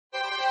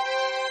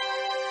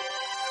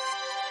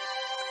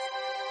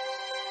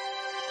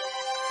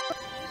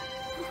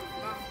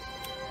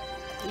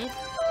I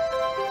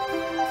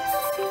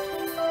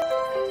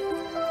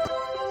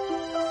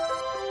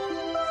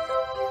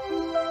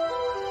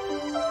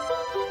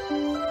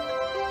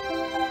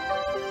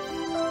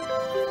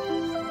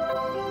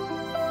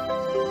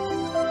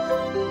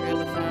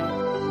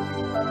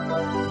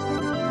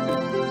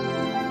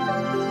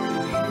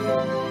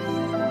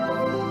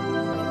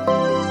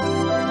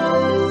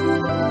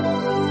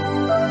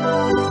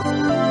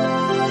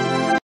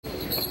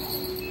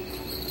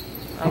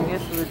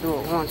guess we'll do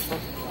it once.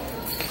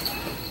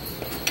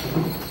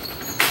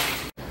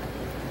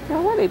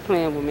 Now, why are they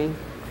playing with me?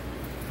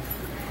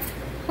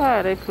 Why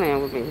are they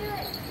playing with me?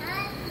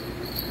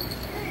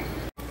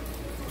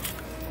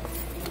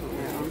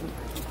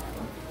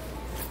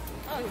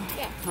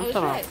 I'm talking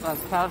about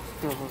like couch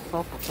pillows,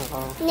 sofa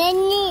pillows.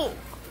 Nanny.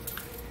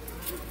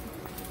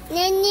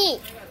 Nanny.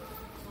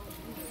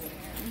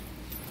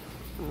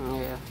 Oh,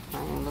 yeah, I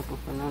ain't looking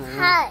for none of that.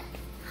 Hi.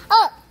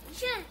 Oh,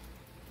 sure.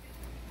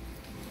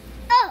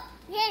 Oh,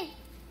 yeah.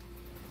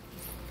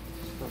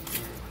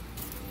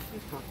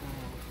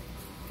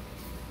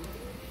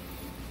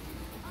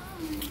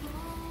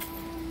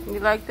 You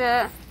like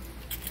that?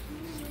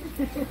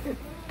 You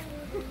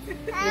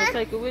gonna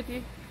take it with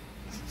you?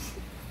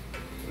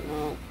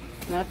 No,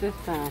 not this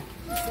time.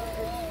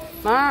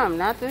 Mom,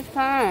 not this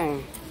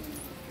time.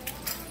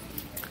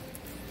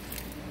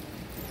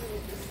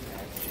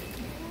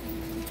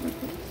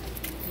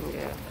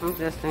 Yeah, I'm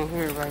just in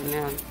here right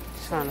now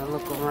trying to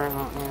look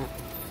around and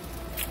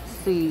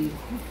see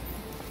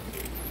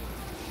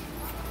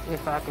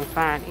if I can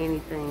find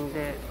anything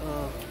that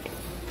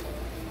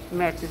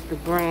matches the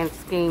grand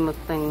scheme of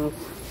things.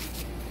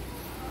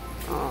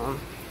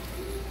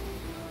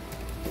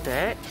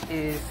 That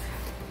is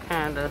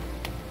kind of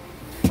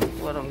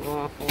what I'm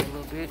going for a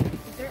little bit.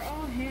 If they're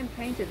all hand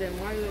painted, then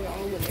why do they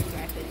all look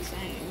exactly the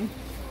same?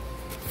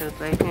 Because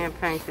they hand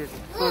painted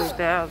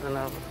 20,000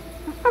 of them.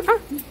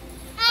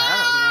 I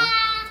don't know.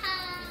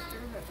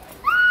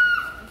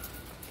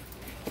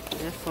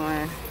 This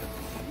one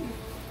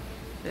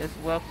says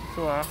welcome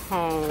to our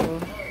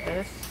home.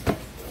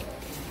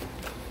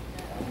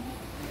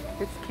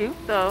 It's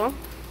cute though.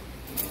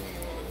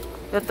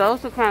 But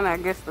those are kind of, I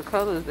guess, the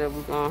colors that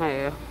we're going to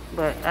have.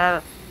 But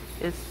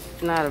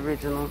it's not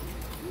original.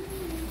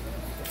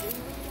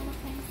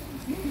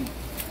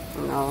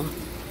 No.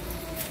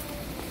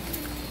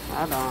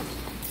 I don't.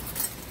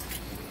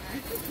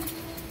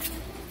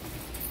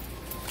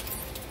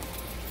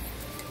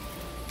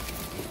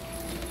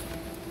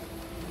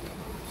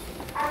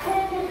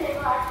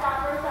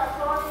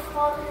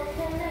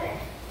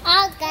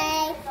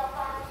 Okay.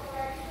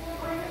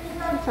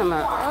 I'm talking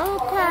about,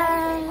 okay.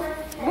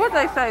 What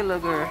they say,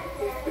 little girl?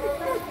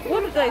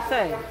 What did they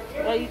say?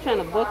 Are you trying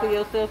to buckle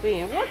yourself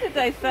in? What did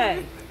they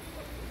say?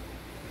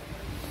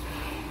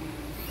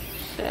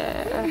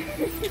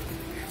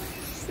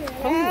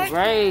 Who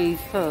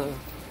raised her?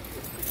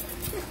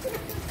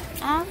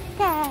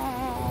 Okay.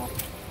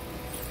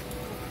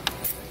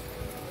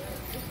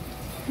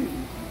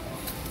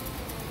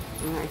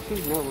 Like, you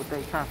know what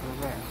they talking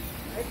about.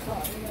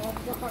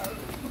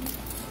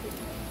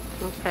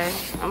 Okay,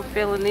 I'm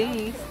feeling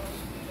these.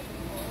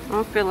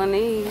 I'm feeling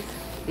these.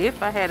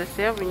 If I had a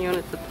 7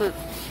 unit to put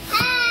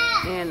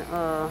in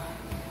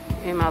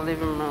my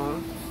living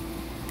room,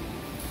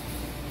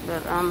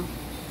 but I'm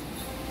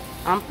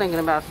thinking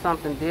about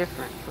something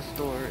different for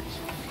storage.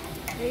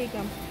 There you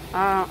go.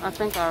 I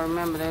think I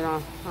remember I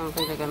don't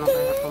think they got no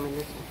bathroom in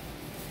this one.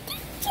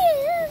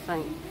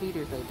 St.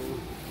 Peter's they do.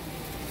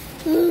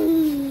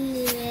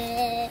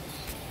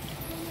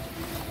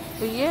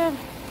 But yeah,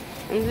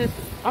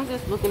 I'm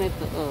just looking at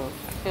the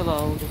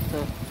pillows and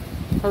stuff.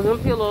 Cause them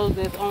pillows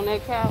that's on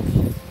that couch,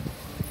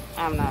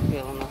 I'm not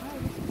feeling them.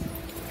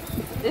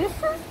 This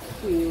is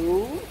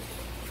cute.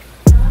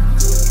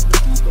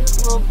 This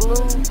little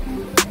blue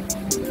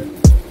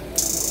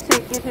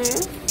ticket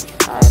here.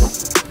 Item.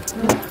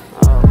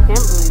 Oh,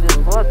 Kimberly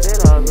done bought that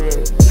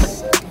already.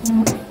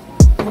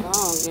 I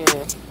don't get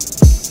it.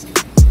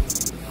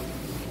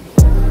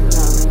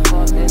 No, they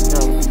bought that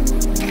though.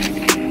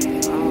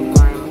 I don't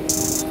blame them.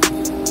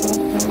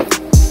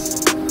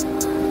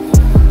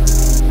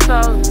 So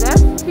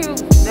that's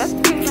cute. That's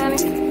cute,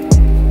 honey.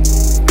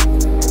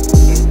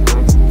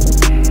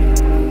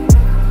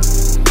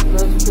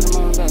 Let's put them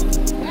on back.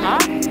 I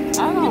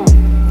don't.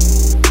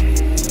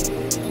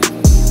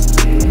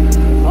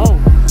 Oh.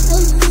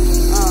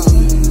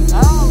 I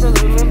don't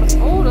really remember.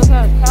 Oh, they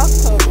got couch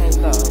coverings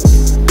though.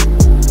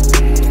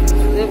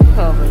 Zip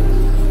code.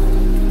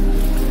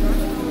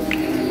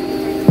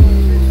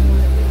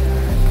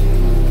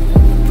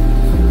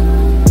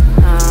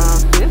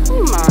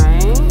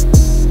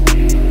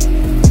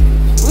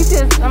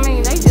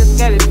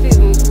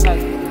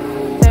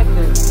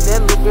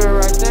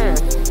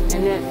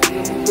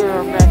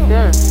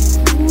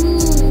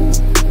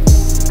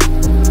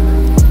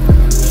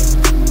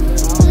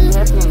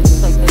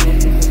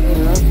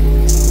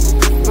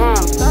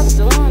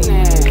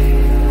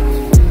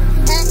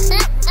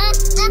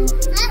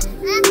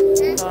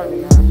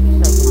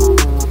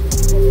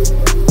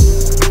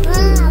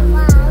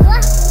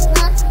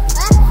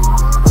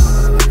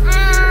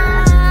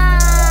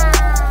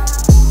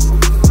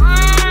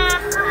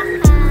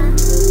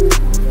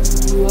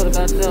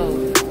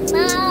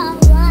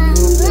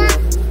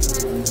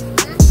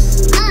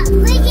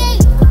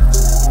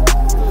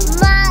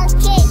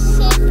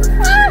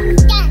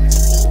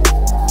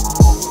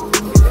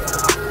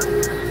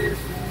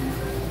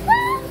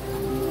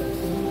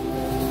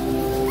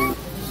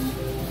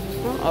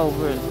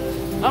 over it.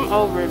 I'm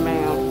over it,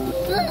 ma'am.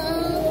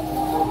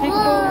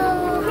 Peekaboo.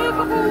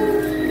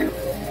 Peekaboo.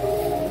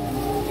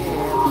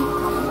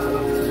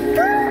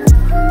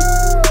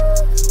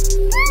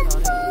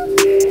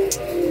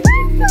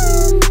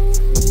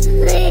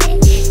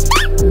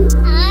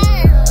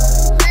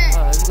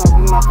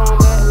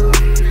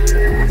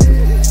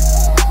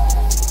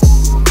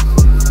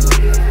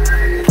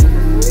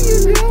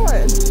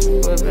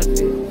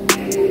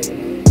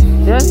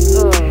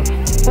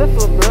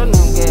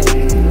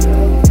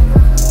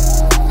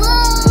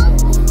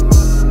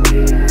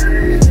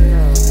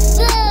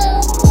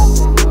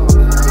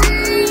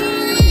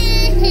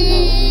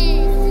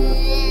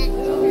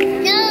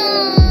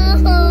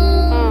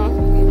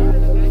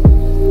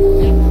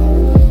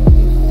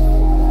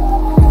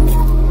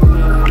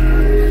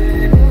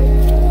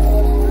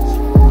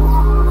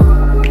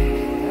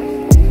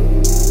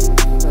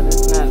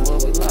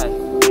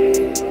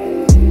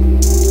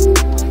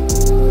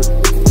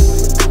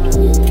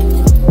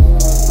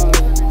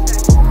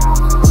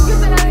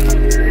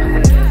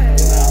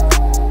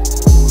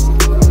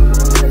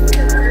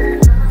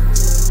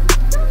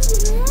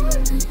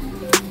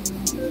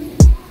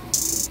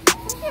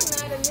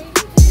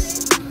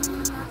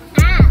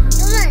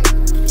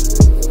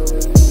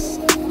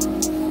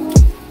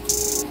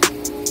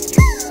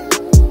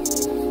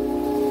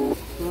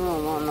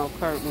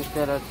 Curtains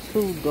that are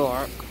too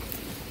dark.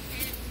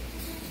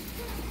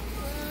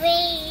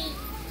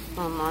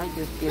 I might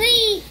just get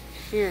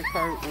sheer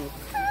curtains.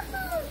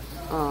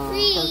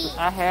 Cause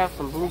I have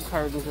some blue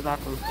curtains that I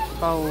can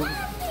fold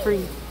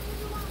free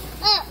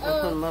and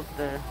put them up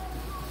there.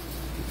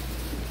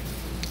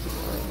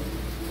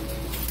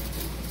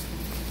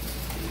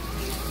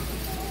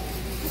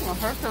 Well,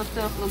 hurt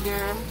yourself, little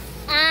girl.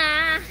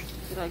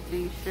 You like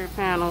these sheer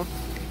panels?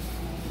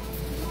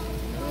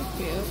 That's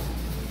cute.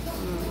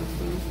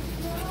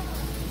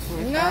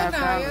 No,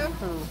 Naya.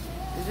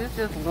 Is this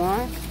just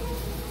one?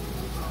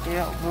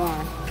 Yeah,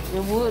 one.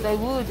 They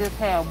would just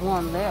have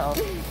one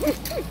left.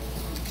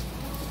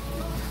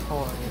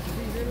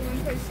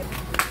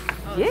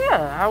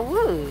 Yeah, I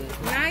would.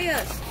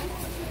 Naya.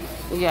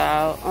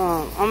 Yeah,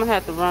 I'm gonna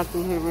have to run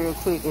through here real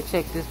quick and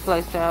check this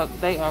place out.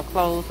 They are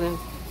closing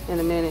in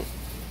a minute,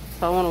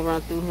 so I want to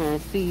run through here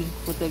and see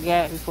what they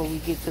got before we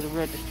get to the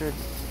register.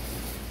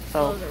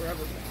 So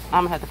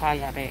I'm gonna have to call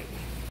y'all back.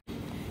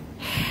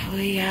 Well,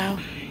 y'all,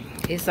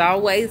 it's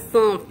always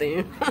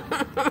something.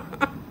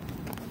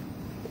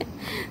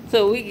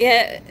 So we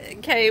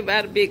came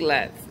by the Big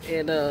Lots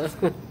and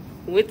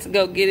went to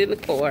go get in the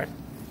car.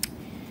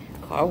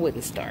 Car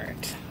wouldn't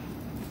start.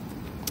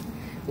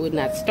 Would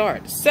not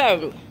start.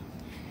 So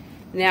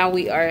now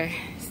we are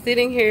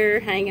sitting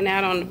here hanging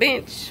out on the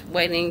bench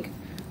waiting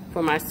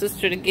for my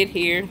sister to get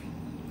here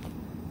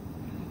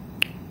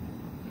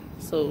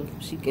so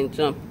she can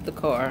jump the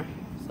car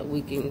so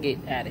we can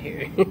get out of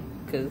here.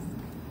 Because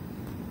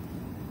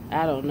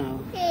I don't know.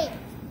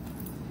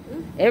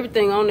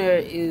 Everything on there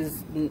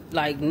is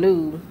like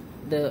new,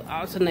 the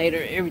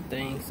alternator,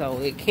 everything. So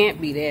it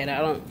can't be that.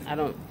 I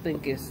don't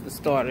think it's the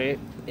starter.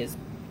 It's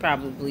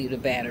probably the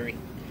battery,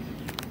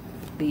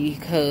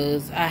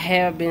 because I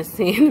have been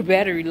seeing the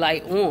battery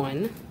light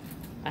on.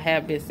 I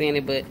have been seeing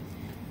it, but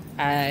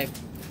I've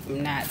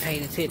not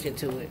paid attention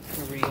to it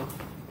for real.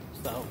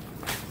 So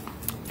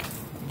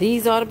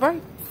these are the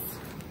brakes.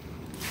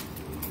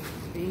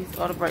 These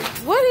are the brakes.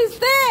 What is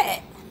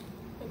that?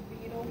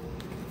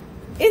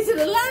 Is it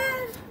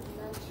alive?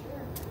 Not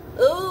sure.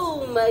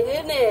 Oh my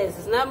goodness,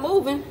 it's not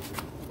moving.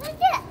 What's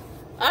that?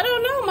 I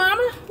don't know,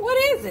 Mama. What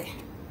is it?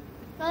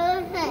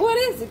 What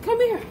is it? Come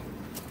here.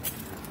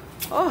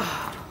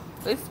 Oh,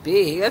 it's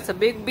big. That's a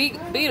big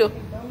beetle.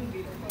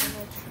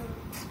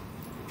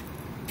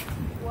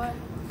 What?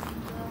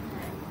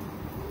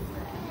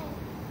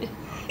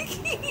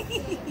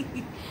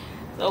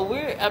 So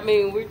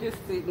we're just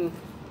sitting.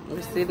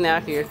 We're sitting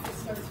out here.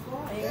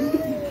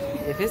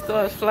 If it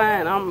starts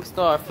flying, I'm gonna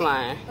start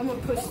flying. I'm gonna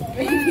push the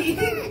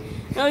baby.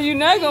 No, you're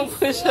not gonna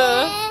push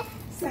her.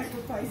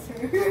 Sacrifice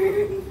her.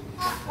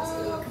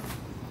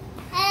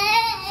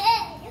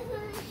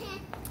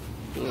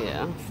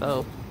 Yeah.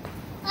 So,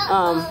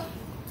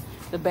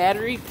 the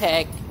battery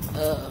pack.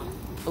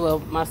 Well,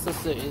 my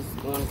sister is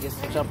going to get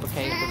some jumper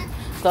cables.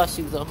 Thought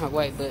she was on her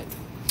way, but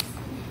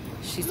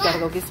she's got to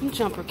go get some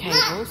jumper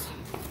cables.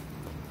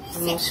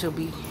 And then she'll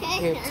be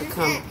here to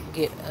come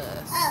get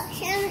us.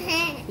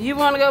 You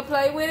want to go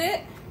play with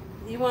it?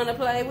 You want to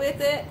play with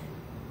it?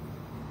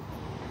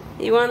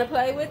 You want to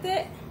play with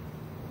it?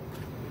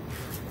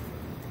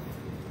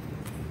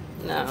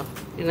 No,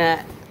 you're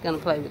not going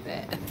to play with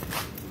that.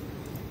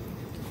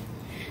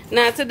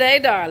 Not today,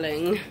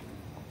 darling.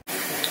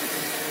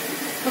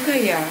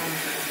 Okay, y'all.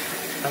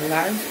 A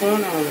lot is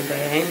going on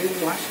today. I ain't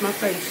even washed my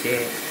face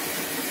yet,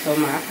 so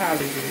my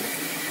apologies.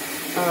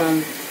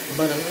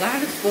 But a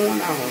lot is going on.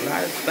 A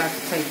lot is about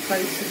to take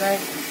place today.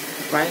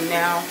 Right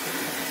now,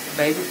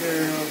 baby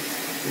girl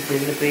is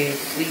in the bed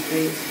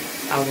sleeping.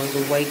 I was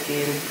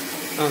awakened.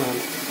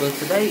 But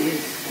today is,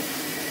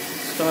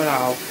 start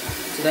off,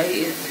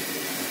 today is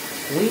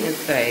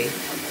Wednesday,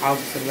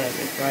 August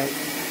 11th, right?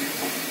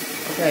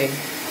 Okay,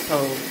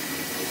 so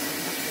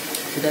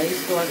today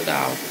started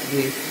off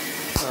with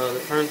the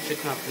furniture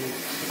company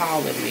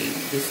calling me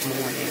this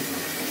morning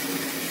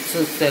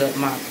to set up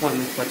my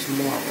appointment for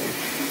tomorrow.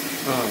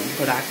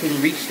 But I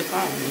couldn't reach the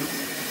phone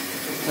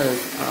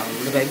because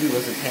the baby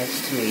was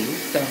attached to me,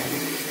 so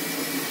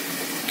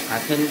I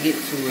couldn't get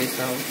to it,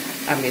 so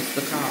I missed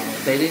the call.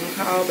 They didn't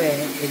call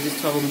back. They just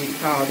told me to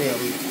call them.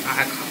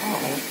 I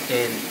called,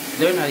 and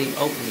they're not even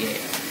open yet.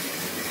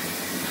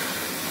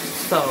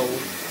 So,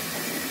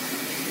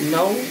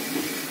 no,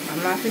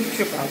 I'm not going to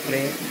trip off of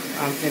that.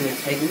 I'm going to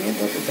take me a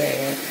bubble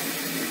bath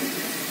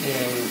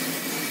and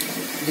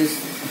just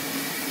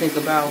think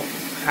about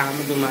how I'm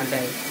going to do my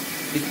day.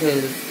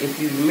 Because if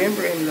you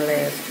remember in the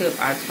last clip,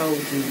 I told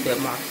you that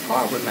my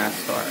car would not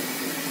start.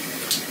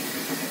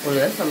 Well,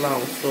 that's a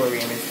long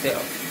story in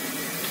itself.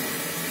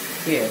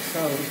 Yeah, so,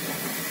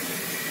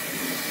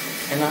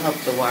 and I hope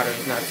the water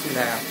is not too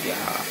loud,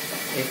 y'all.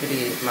 If it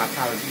is, my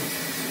apologies.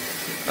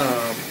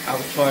 I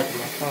was charging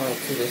my phone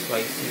too, this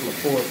way you see my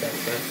cord back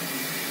there.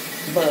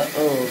 But,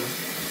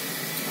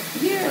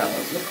 yeah,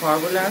 the car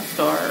would not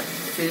start.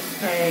 Sis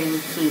came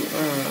to,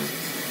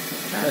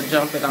 try to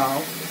jump it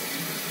off.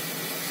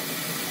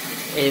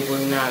 It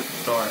would not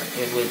start.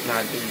 It would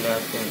not do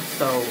nothing.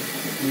 So,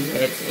 we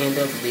had to end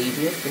up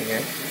leaving it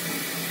there.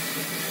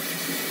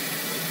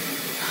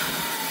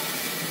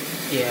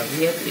 Yeah,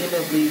 we had to end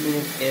up leaving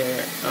it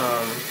there.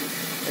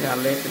 And I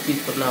let the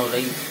people know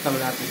they was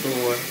coming out the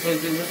door.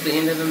 Because it was the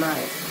end of the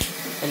night.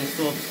 And the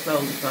store was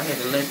closed. So I had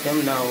to let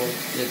them know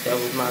that that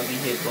was my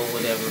vehicle,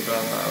 whatever,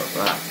 blah, blah,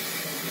 blah.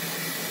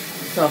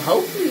 So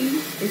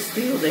hopefully it's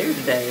still there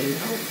today.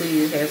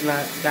 Hopefully it has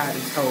not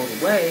gotten towed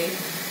away.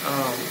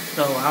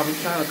 So I was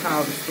trying to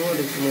call the store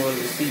this morning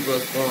to see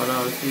what's going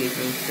on, see if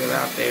it's still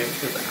out there,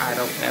 because I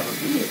don't have a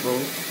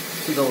vehicle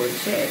to go and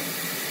check.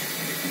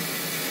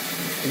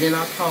 And then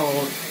I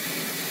called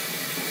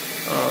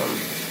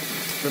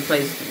the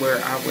place where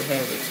I would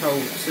have it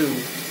towed to,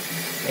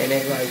 and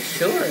they're like,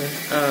 sure,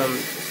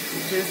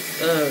 just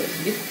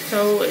get the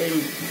tow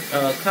and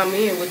come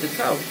in with the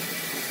tow.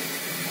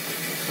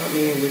 Come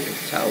in with the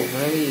tow,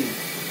 honey.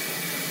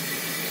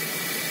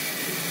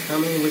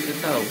 Come in with the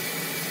tow.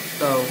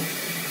 So,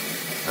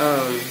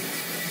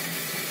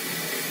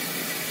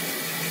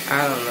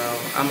 I don't know.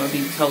 I'm going to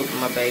be toting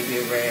my baby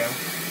around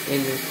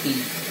in this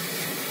heat.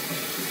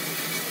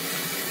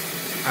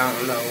 I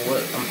don't know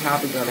what I'm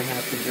probably going to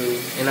have to do.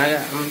 And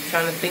I'm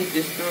trying to think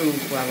this through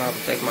while I'm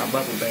taking my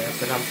bubble bath.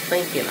 But I'm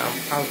thinking I'm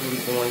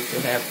probably going to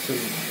have to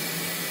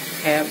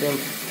have them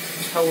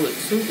tow it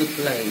to the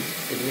place.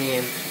 And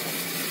then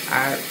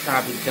I'd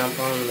probably jump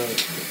on the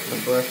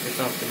bus or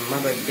something. My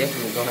baby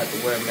definitely going to have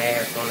to wear a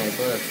mask on that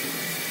bus.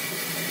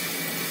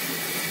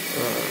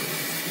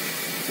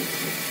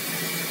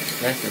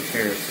 That's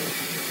imperative.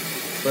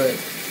 But,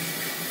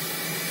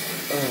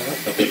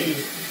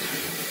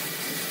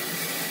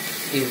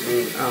 excuse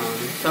me,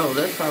 so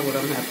that's probably what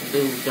I'm going to have to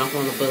do. Jump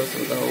on the bus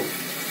and go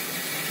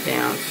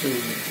down to,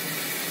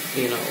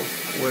 you know,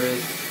 where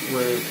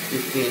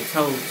it's being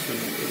towed to,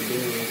 and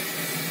then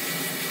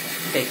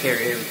take care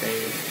of everything.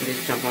 And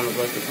just jump on the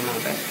bus and come on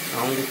back. The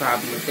only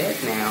problem with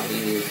that now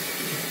is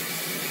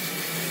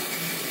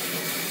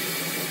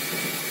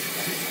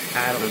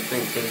I don't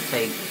think they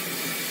take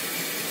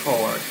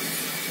cards,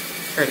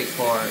 credit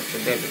cards, or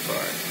debit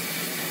cards,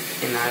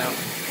 and I don't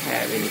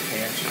have any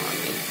cash on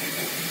me.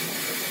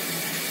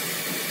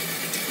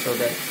 So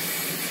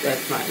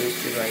that's my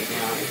issue right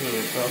now in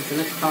here. So I'm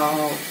gonna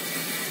call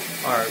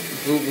or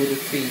Google to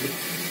see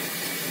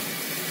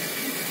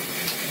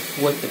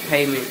what the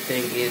payment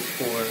thing is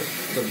for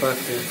the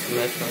buses,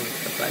 metro, and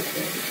stuff like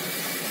that,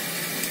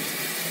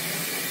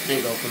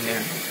 and go from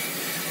there.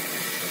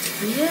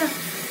 Yeah.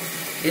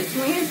 It's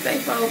Wednesday,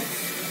 folks.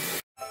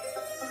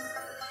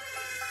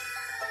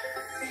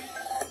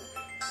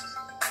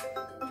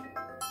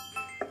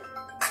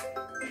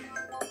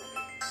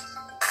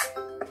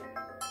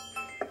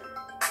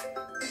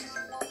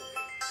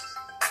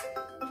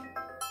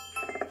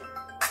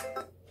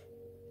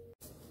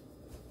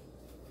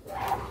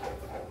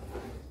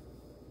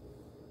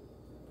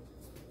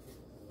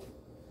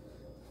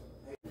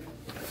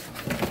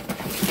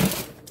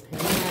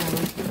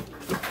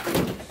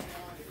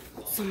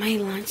 So my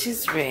lunch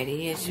is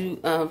ready. As you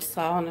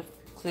saw in the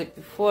clip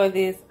before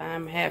this,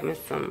 I'm having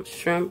some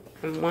shrimp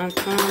and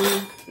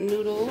wonton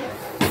noodles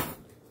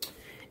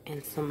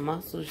and some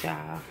mussels,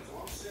 y'all.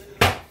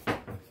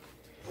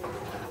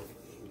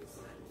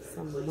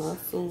 Some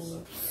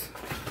mussels.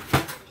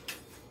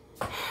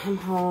 I'm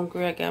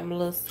hungry. I got my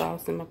little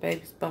sauce in my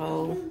baby's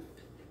bowl.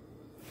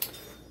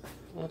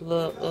 A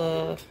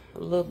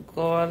little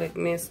garlic,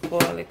 minced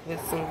garlic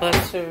with some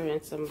butter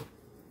and some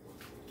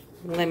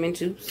lemon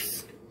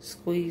juice.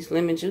 Squeeze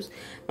lemon juice.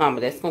 Mama,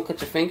 that's gonna cut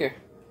your finger.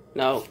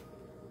 No.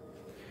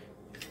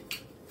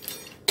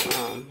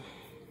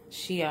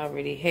 She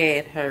already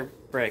had her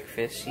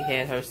breakfast. She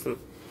had her some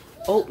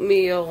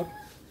oatmeal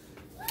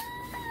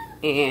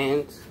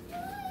and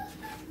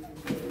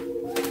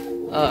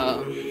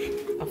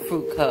a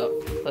fruit cup,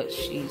 but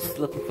she's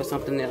looking for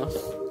something else.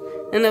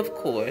 And of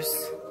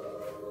course,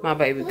 my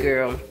baby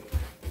girl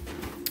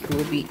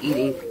will be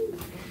eating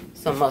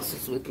some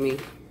mussels with me.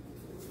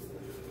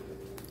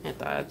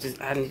 I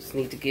just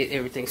need to get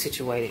everything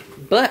situated.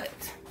 But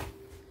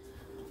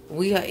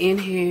we are in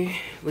here.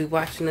 We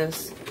watching the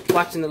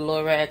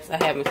Lorax.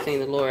 I haven't seen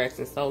the Lorax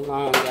in so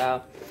long,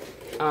 y'all.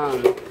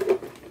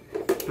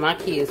 My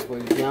kids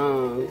were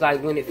young.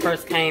 Like when it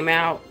first came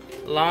out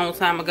a long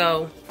time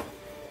ago.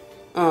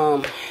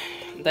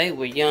 They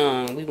were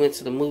young. We went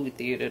to the movie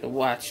theater to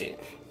watch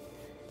it.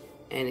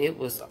 And it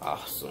was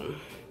awesome.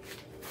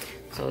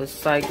 So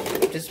it's like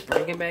just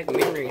bringing back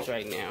memories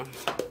right now.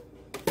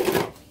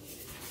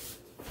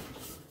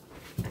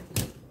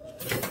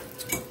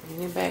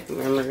 Bringing back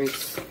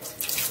memories.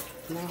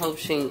 And I hope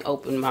she ain't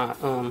open my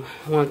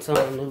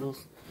wonton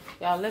noodles.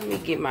 Y'all, let me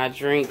get my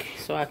drink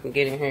so I can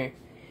get in here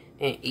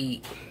and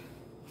eat.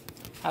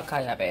 I'll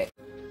call y'all back.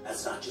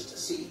 That's not just a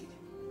seed.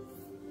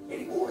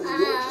 Any more than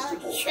you're just a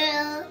boy.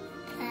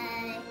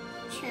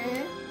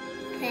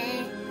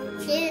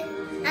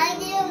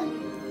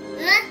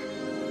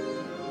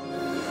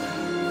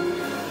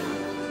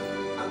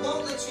 I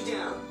won't let you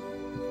down.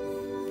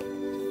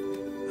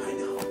 I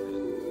know.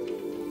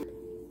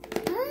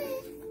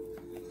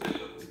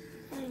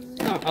 You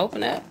gonna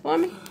open that for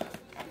me?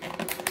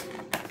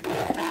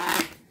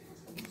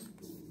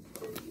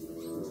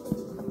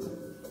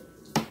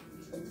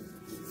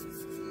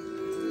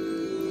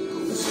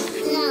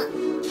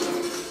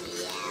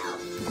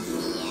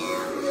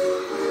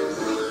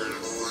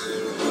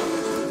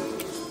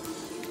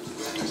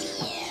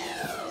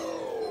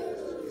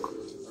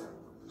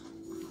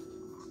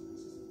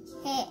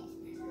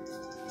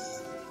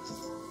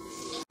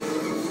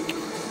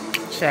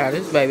 Child,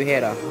 this baby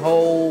had a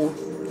whole,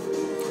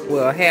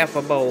 well, half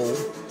a bowl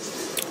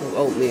of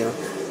oatmeal.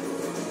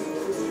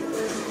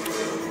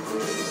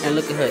 And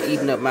look at her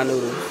eating up my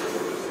noodles.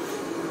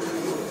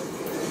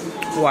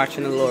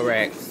 Watching the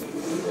Lorax.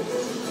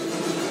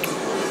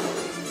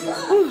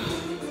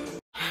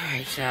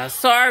 Alright, y'all.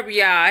 Sorry,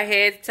 y'all. I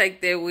had to take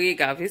that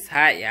wig off. It's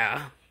hot,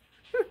 y'all.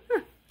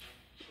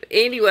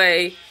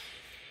 Anyway,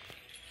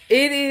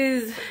 it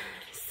is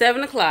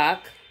 7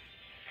 o'clock.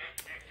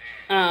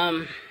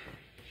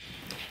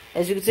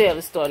 As you can tell,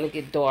 it's starting to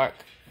get dark.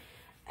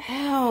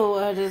 Ow,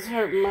 I just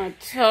hurt my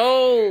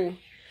toe.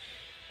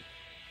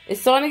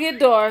 It's starting to get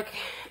dark.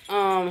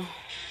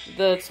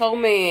 The tow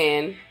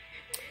man,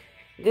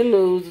 good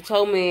news, the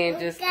tow man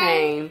just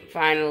came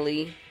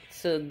finally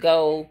to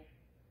go.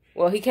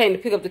 Well, he came to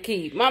pick up the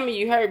key. Mommy,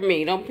 you hurt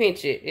me. Don't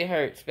pinch it. It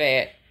hurts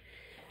bad.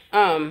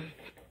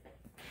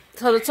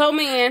 So the tow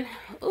man,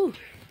 ooh,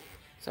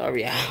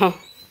 sorry, y'all.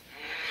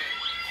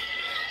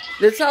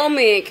 The tow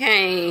man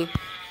came.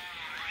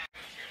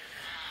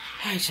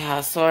 Alright,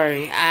 y'all,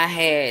 sorry. I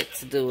had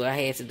to do it. I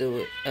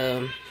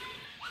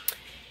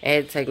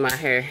had to take my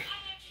hair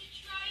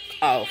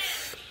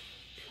off.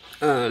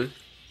 It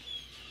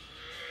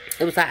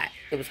was hot.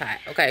 It was hot.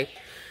 Okay.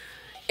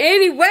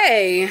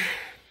 Anyway,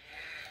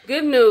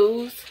 good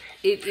news.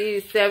 It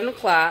is 7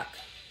 o'clock.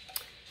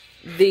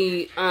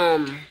 The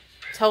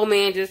tow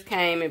man just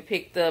came and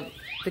picked up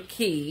the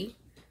key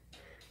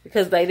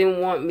because they didn't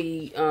want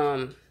me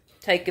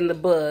taking the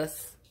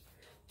bus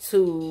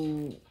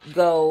to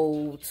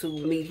go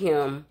to meet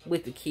him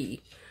with the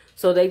key.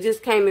 So they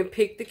just came and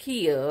picked the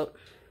key up.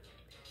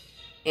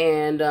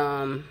 And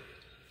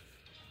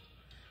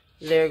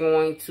they're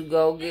going to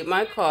go get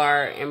my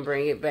car and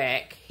bring it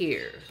back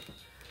here.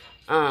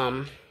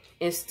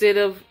 Instead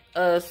of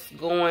us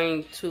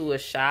going to a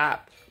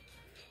shop,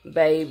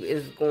 Babe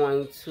is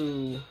going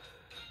to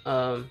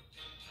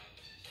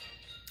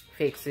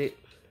fix it.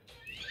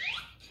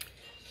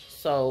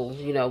 So,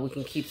 you know, we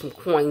can keep some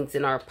coins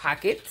in our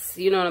pockets.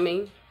 You know what I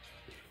mean?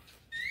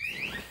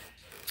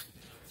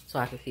 So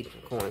I can keep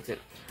some coins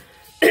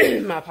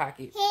in my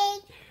pocket. Here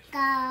you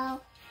go.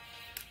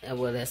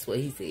 Well, that's what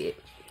he said.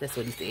 That's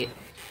what he said.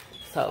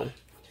 So,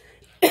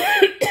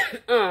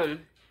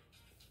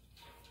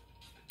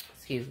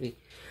 excuse me.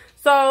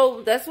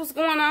 So, that's what's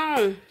going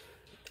on.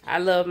 I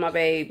love my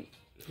babe.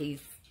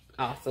 He's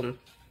awesome.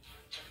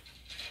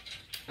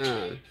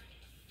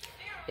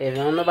 If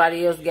don't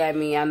nobody else got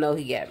me, I know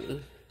he got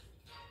me.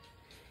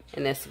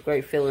 And that's a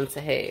great feeling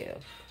to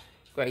have.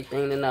 Great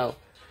thing to know.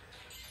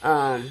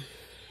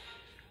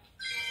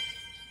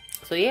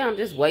 So yeah, I'm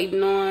just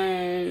waiting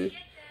on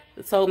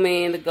the tow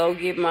man to go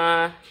get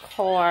my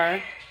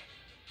car.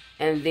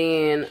 And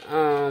then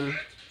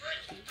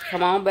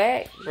come on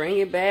back. Bring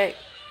it back.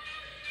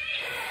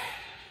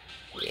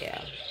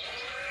 Yeah.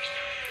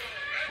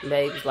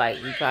 Babe's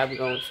like, we probably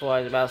gonna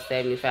charge about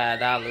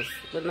 $75.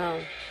 But no.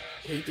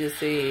 He just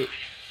said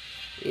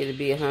it'll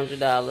be $100,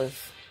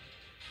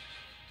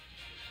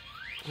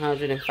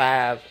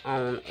 $105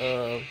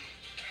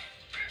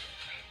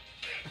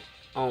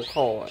 on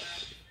card,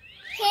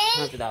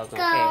 $100 on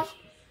cash.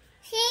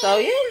 So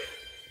yeah,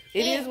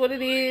 it is what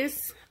it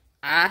is.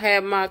 I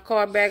have my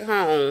car back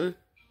home.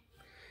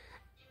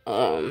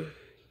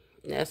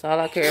 That's all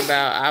I care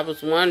about. I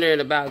was wondering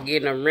about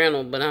getting a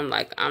rental, but I'm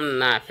like, I'm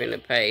not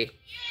finna pay.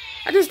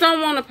 I just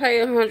don't want to pay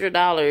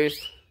 $100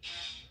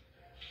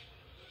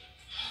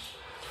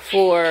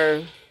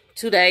 for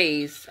 2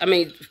 days. I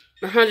mean,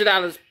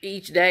 $100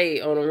 each day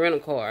on a rental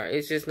car.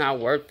 It's just not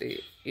worth it,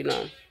 you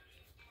know.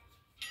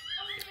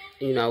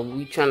 You know,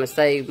 we trying to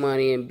save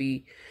money and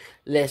be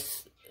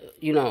less,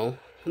 you know,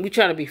 we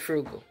trying to be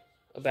frugal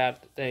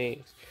about the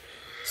things.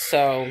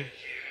 So,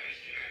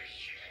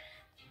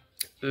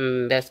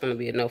 that's going to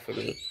be a no for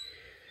me.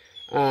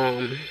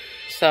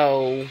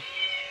 So,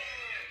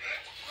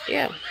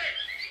 yeah.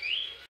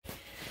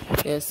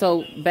 Yeah,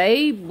 so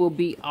Babe will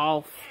be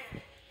off.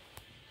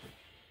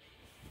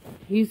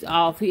 He's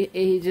off.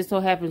 He just so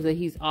happens that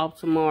he's off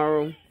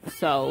tomorrow.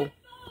 So,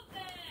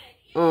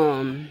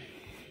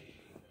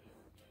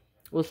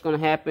 what's going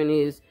to happen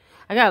is,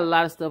 I got a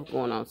lot of stuff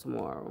going on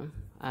tomorrow.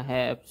 I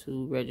have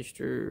to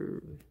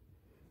register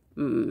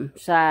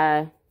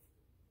Chey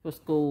for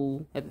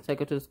school. Have to take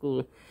her to the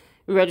school,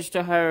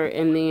 register her,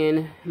 and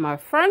then my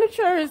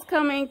furniture is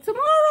coming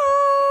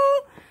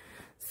tomorrow.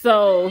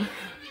 So,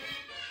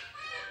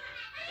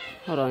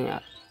 hold on,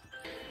 y'all.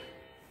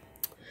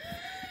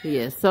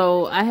 Yeah,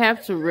 so I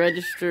have to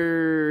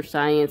register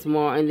Cheyenne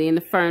tomorrow, and then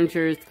the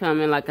furniture is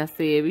coming, like I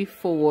said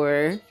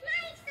before.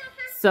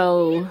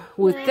 So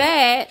with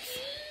that,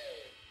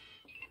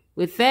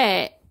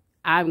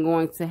 I'm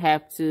going to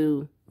have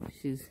to.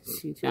 She's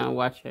trying to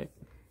watch her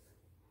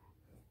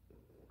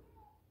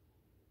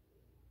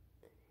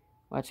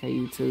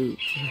YouTube.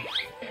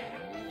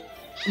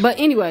 But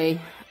anyway,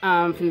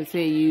 I'm going to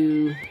tell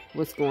you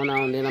what's going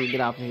on. Then I'm gonna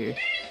get off of here.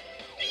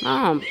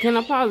 Can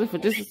I pause it for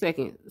just a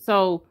second?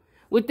 So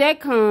with that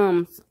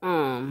comes,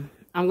 I'm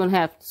gonna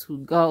have to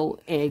go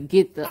and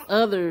get the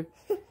other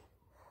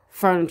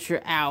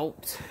furniture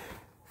out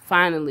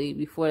finally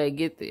before they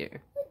get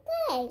there.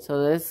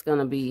 So that's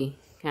gonna be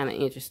kind of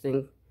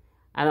interesting.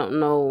 I don't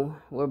know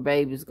where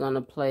Baby's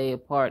gonna play a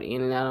part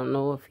in it. I don't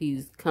know if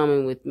he's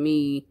coming with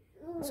me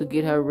to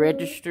get her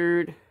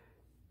registered,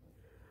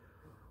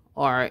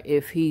 or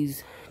if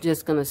he's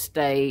just gonna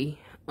stay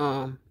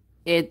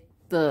at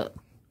the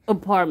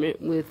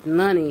apartment with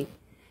Nunny,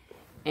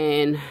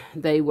 and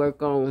they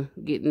work on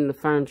getting the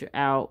furniture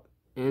out,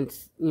 and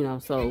you know,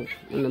 so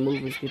when the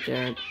movers get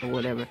there or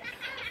whatever.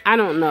 I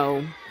don't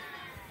know.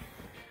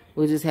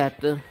 We'll just have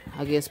to,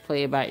 I guess,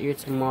 play it by ear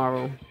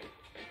tomorrow.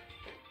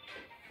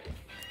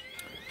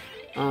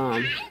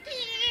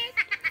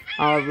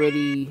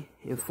 Already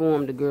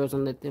informed the girls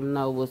and let them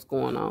know what's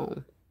going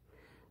on.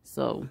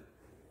 So,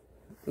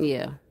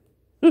 yeah.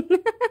 Yeah.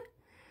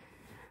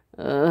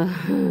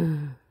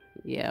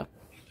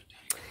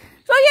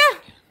 So, yeah.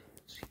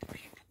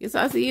 Guess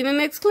I'll see you in the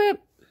next clip.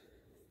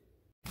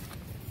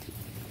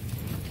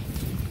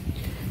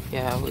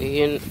 Yeah,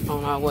 we're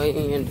on our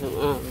way in to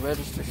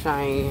register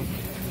Cheyenne.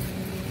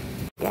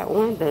 Got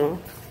one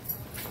done.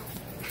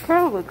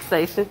 Chromebook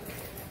station.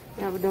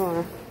 How we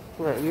doing?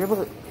 What,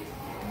 yearbook?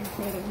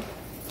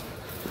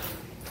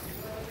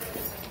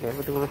 Yeah,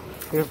 we're doing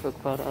yearbook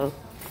photos.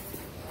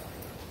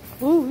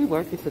 Ooh, we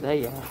working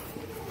today, y'all.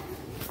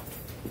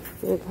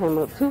 We came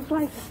up 2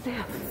 flights of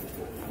steps.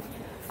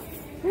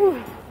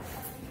 Whew.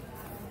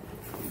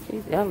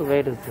 These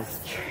elevators is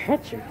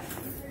treacherous.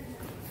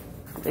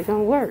 They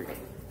don't work.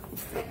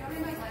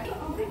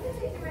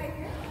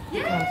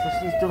 Okay, so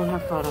she's doing her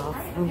photo.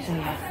 Let me show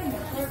you.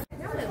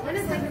 What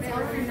is like if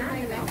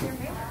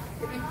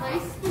you play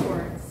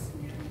sports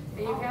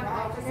and you have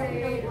office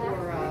aid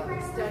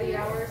or study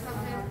hour or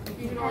something,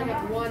 you can only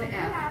have 1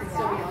 F and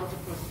still be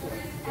eligible for sports.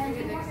 Did you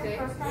get next day?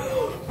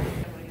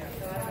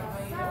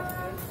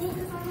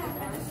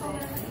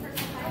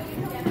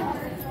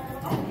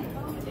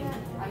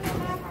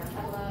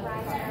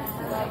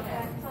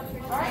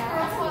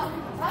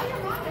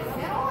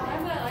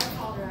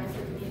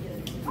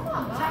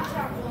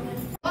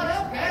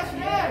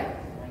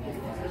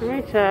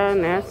 Alright, y'all,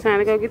 now it's time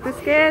to go get the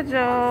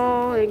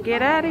schedule and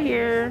get out of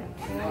here.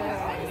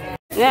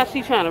 Now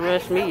she's trying to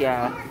rush me,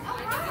 y'all.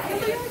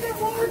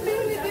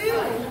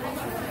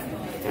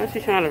 Now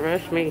she's trying to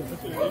rush me.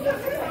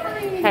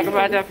 Talk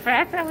about the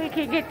faster we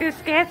can get this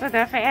schedule,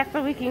 the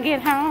faster we can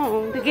get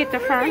home to get the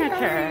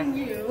furniture.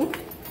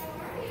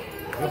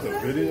 That's a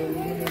video?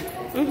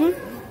 Mm-hmm.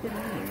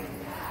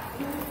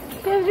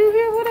 Because you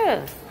here with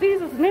us.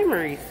 These are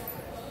memories.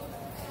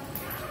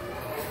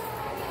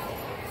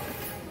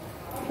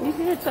 You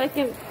here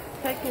taking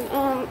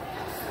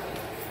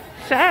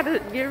Chey to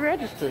get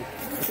registered.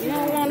 You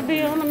don't want to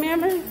be on the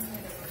memory?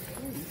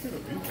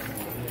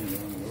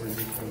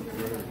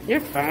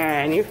 You're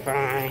fine, you're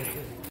fine.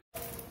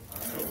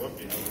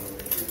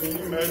 Can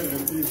you imagine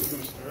if he was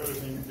going to start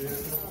and he did?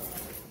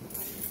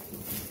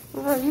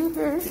 Well, you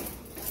here.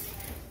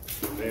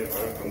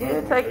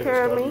 You take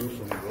care of me.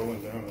 From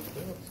rolling down the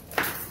steps.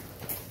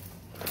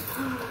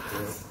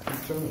 I'm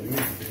telling you, you need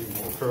to be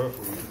more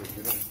careful when you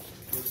get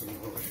pushing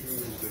those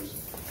shoes. There's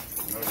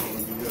not going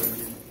to be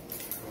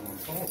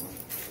falling.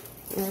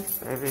 Yes,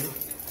 baby.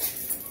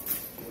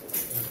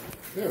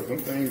 Yeah, some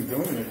things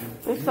doing it.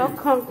 It's so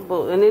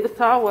comfortable, and it's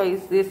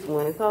always this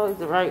one. It's always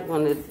the right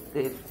one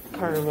that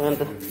curve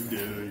under. You did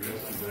it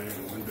yesterday,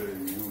 and one day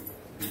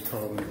you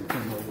called and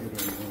come over and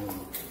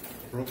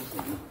broke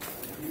something.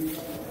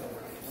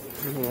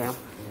 Yeah.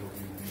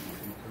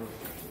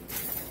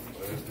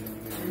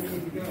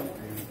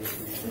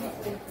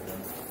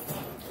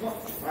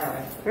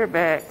 We're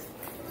back.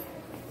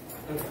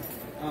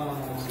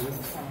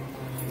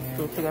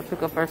 So I gotta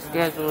pick up our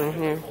schedule in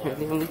here, and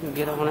then we can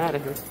get on out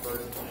of here.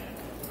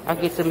 I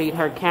get to meet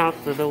her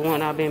counselor, the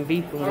one I've been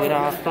beefing with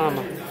all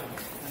summer.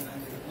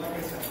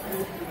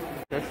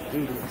 Let's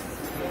do this.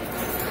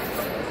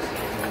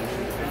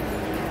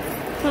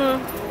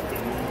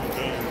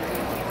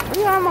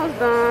 We almost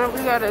done. We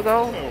gotta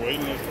go.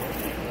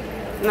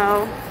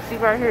 No, she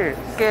right here.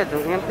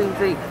 Schedule,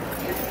 MPZ.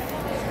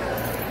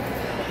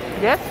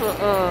 That's for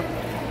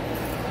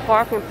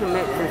parking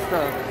permits and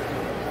stuff.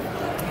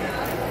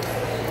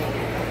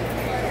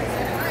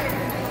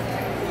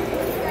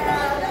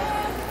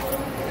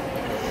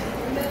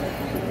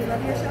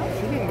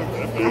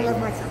 I love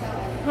myself.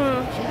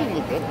 She didn't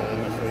look that bad in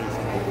the face.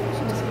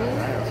 She just looked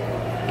nasty.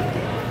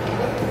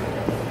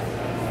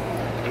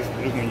 It's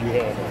when you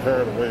have her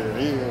hair the way it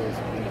is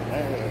in the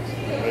mask.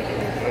 Make it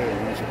look bad.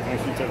 When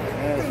she took the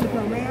mask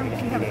off, ma'am, you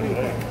have a great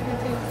day.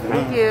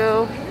 Thank you.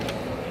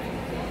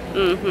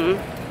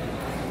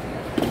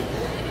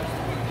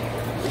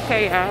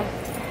 Okay, y'all.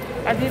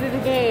 I did it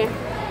again.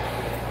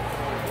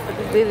 I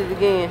just did it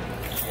again.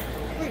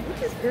 Wait,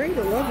 which is great,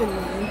 11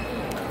 one.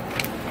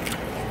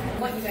 I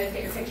want you guys to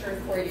get your picture in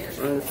 4 years.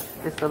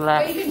 It's a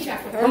lot. But you can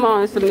check with her. Come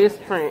on, it's a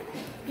misprint.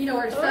 You know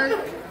where to start?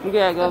 You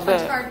gotta go Punch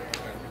back. card.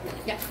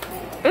 Yeah.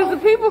 Is the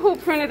people who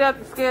printed out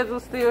the schedule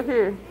still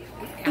here?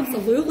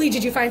 Absolutely.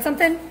 Did you find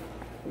something?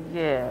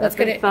 Yeah. Let's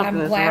get it.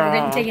 I'm glad we're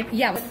getting taken.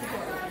 Yeah.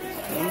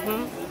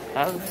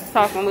 I was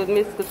talking with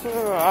Miss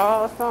Couture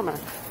all summer.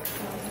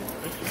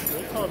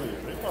 They probably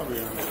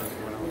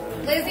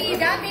Lizzie, you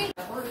got me?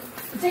 We're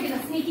taking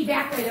a sneaky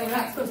back way that we're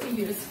not supposed to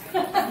use.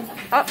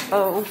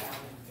 Uh-oh.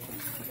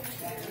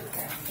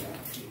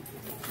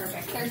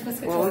 Perfect. There's Miss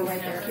Couture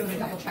right there. If you want to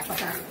double check with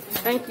her.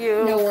 Thank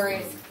you. No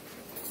worries.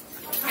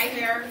 Hi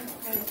there.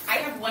 I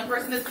have one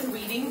person that's been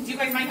waiting. Do you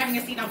guys mind having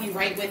a seat? I'll be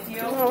right with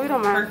you. No, we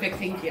don't mind. Perfect,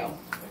 thank you.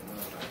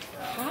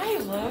 Hi,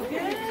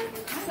 Logan.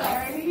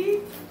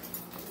 Sorry.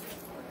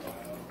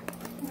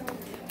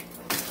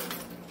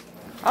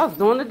 I was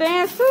doing the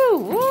dance too.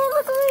 Woo,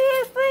 look at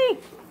me.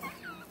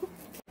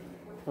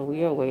 So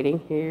we are waiting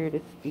here to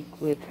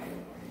speak with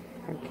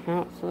our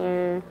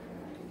counselor.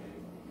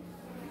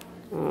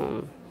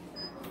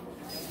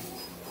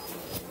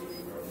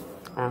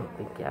 I don't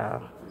think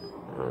y'all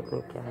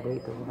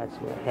need to watch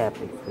what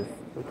happens, because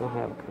we're going to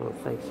have a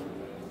conversation,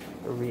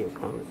 a real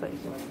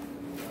conversation.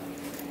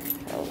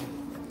 So,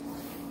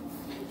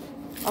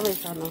 I'll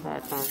let y'all know how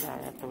it turns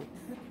out afterwards.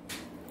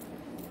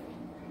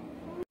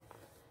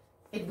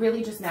 It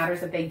really just matters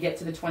that they get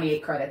to the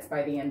 28 credits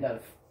by the end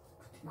of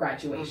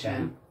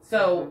graduation.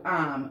 So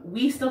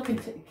we still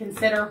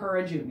consider her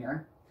a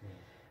junior,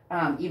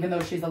 even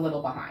though she's a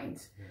little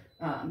behind.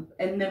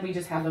 And then we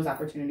just have those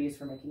opportunities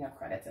for making up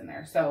credits in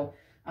there. So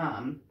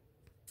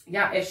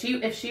yeah, if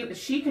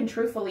she can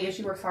truthfully, if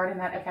she works hard in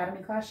that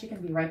academy class, she can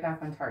be right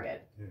back on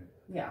target.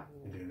 Yeah.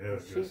 And then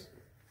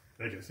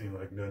make it seem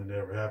like nothing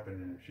ever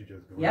happened and she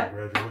just going Yep. to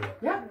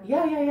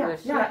graduate.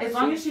 Yeah. As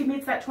long as she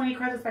meets that 20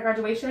 credits by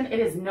graduation, it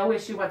is no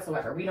issue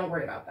whatsoever. We don't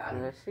worry about that.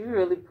 Yeah, she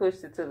really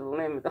pushed it to the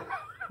limit.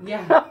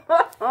 Yeah.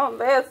 On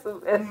that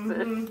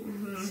semester.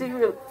 She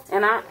really,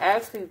 and I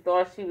actually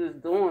thought she was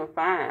doing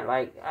fine.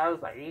 Like, I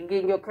was like, you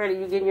getting your credit,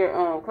 you getting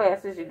your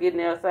classes, you getting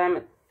their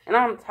assignment. And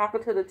I'm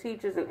talking to the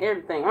teachers and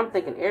everything. I'm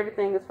thinking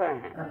everything is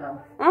fine.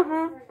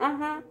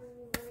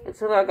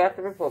 Until I got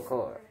the report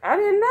card. I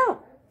didn't know.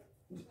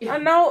 I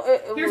know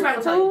it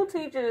was two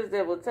teachers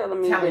that were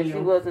telling me that she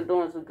wasn't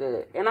doing too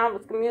good. And I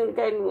was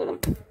communicating with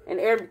them and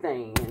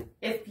everything.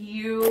 And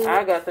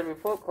I got the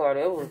report card.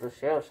 It was a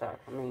shell shock.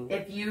 I mean,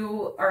 if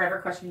you are ever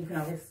questioning, you can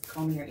always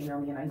call me or email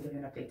me and I can give you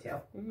an update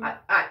too.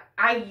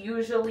 I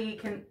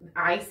usually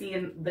I see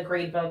in the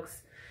grade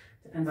books,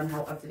 depends on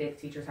how up to date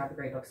the teachers have the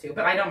grade books too,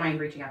 but I don't mind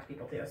reaching out to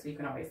people too, so you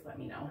can always let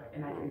me know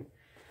and I can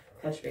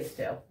touch base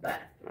too. But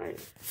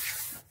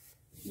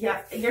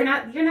yeah, you're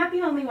not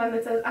the only one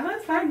that says, oh,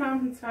 it's fine,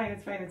 Mom, it's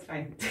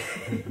fine.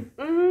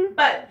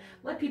 But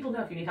let people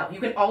know if you need help. You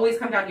can always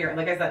come down here.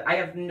 Like I said, I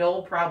have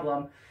no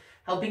problem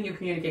helping you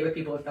communicate with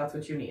people if that's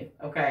what you need,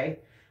 okay?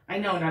 I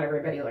know not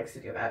everybody likes to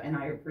do that, and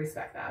I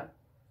respect that.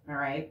 All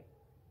right?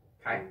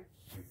 Okay.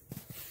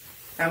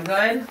 Sound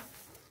good?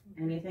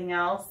 Anything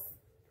else?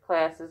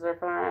 classes are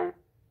fine.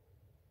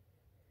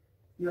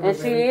 You have And a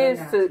she really is good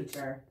math to,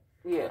 teacher.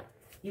 yeah.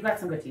 You got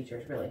some good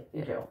teachers, really.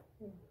 You do.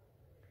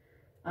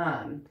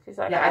 She's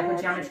like, yeah, I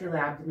put geometry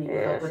lab to maybe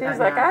help with she's that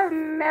like, math. I've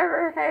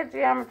never had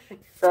geometry.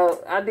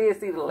 So I did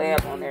see the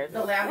lab on there.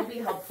 The lab will be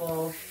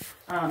helpful.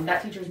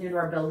 That teacher's new to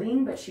our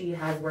building, but she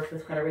has worked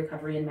with credit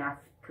recovery and math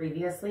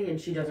previously,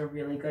 and she does a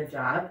really good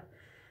job.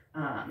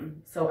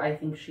 So I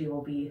think she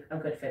will be a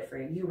good fit for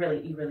you. You really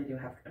do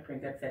have a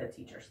pretty good fit of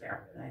teachers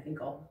there, and I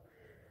think I'll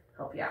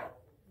help you out.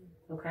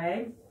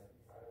 Okay?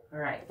 All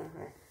right.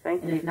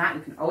 Thank And you. if not,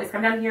 you can always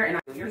come down here and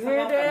Do you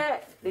hear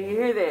that? Do you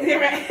hear that?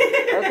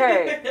 Right.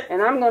 Okay,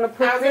 and I'm gonna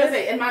put I was gonna this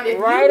say, and Mom, if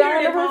right you on hear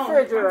it the at home, come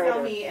refrigerator.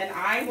 tell me, and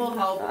I will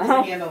help to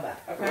handle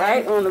that. Okay.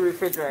 Right on the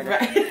refrigerator.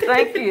 Right.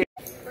 Thank you.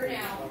 For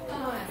now.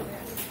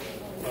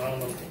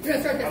 You're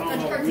gonna start the I don't know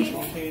punch which card team?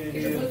 machine it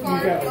Is is. your blue You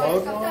card? got a You want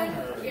logo stuff on? done?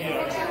 Or-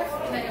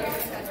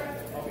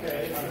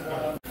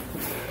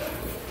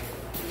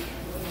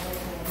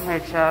 All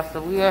right, y'all.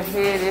 So we are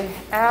headed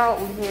out.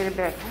 We headed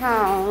back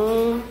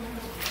home.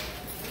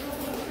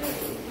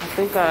 I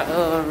think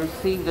I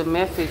received a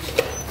message.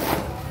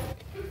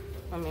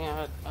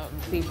 I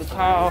received a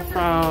call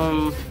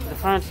from the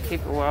furniture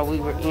keeper while we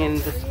were in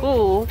the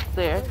school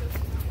there.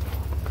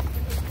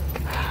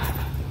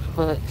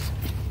 But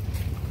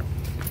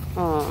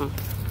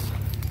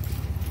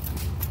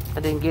I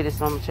didn't get it,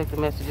 so I'm gonna check the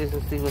messages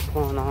and see what's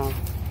going on.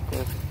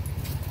 'Cause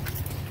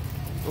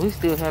we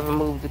still haven't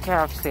moved the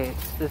couch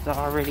sets that's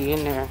already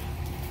in there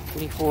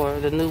before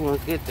the new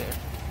ones get there.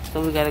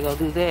 So we gotta go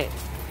do that.